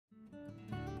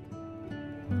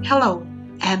Hello,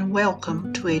 and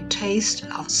welcome to A Taste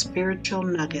of Spiritual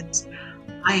Nuggets.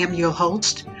 I am your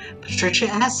host, Patricia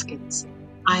Askins.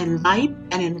 I invite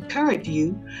and encourage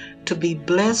you to be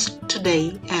blessed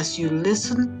today as you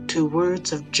listen to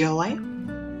words of joy,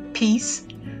 peace,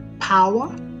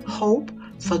 power, hope,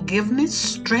 forgiveness,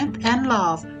 strength, and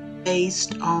love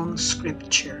based on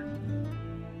Scripture.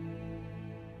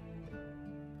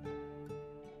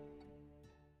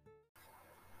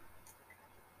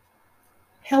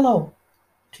 Hello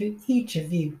to each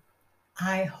of you.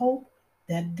 I hope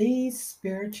that these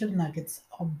spiritual nuggets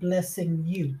are blessing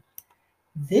you.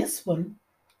 This one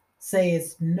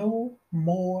says, no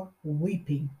more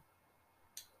weeping.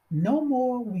 No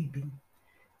more weeping.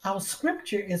 Our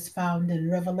scripture is found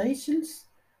in Revelations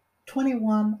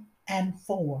 21 and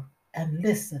 4. And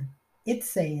listen, it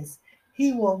says,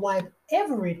 He will wipe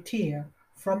every tear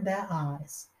from their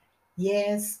eyes.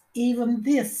 Yes, even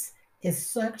this is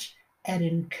such an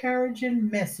encouraging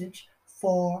message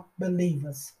for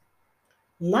believers.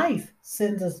 Life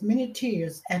sends us many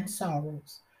tears and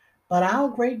sorrows, but our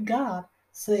great God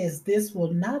says this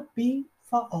will not be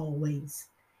for always.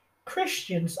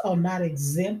 Christians are not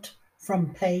exempt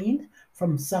from pain,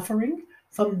 from suffering,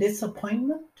 from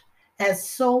disappointment, as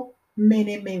so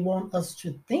many may want us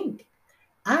to think.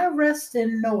 I rest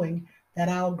in knowing that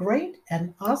our great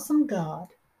and awesome God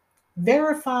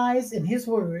verifies in His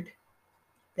Word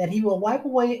that He will wipe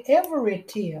away every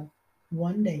tear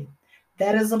one day.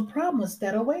 That is a promise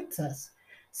that awaits us.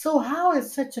 So, how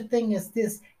is such a thing as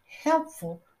this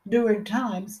helpful during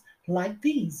times like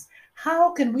these?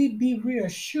 How can we be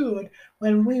reassured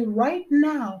when we right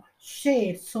now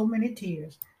shed so many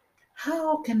tears?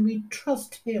 How can we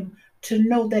trust Him to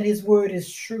know that His word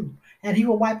is true and He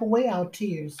will wipe away our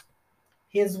tears?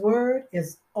 His word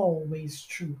is always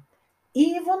true,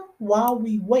 even while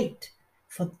we wait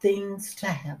for things to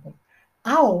happen.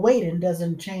 Our waiting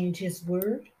doesn't change His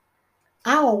word.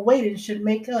 Our waiting should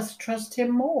make us trust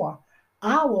Him more.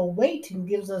 Our waiting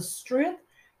gives us strength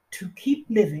to keep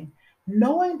living,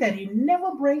 knowing that He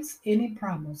never breaks any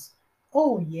promise.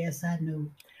 Oh, yes, I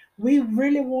know. We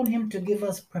really want Him to give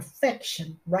us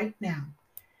perfection right now.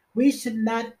 We should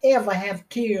not ever have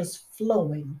tears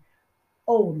flowing.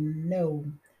 Oh no,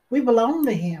 we belong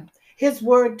to Him. His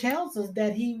word tells us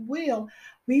that we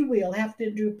will have to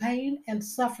endure pain and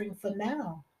suffering for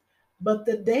now. But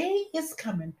the day is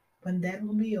coming when that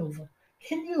will be over.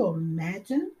 Can you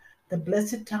imagine the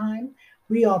blessed time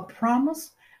we are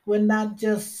promised when not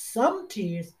just some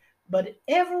tears, but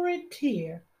every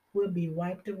tear will be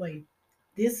wiped away?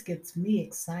 This gets me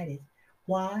excited.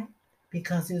 Why?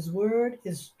 Because His word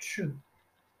is true,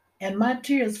 and my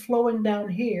tears flowing down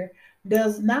here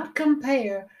does not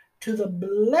compare to the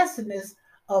blessedness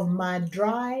of my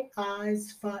dry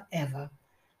eyes forever.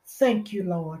 Thank you,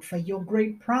 Lord, for your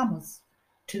great promise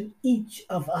to each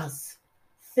of us.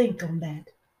 Think on that.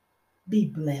 Be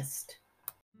blessed.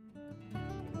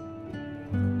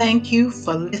 Thank you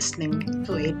for listening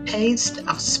to A Taste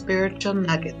of Spiritual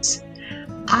Nuggets.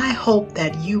 I hope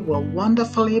that you were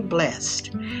wonderfully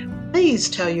blessed.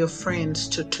 Please tell your friends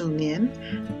to tune in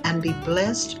and be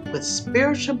blessed with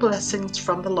spiritual blessings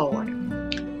from the Lord.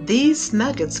 These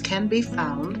nuggets can be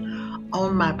found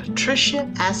on my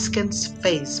Patricia Askins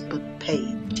Facebook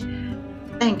page.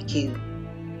 Thank you.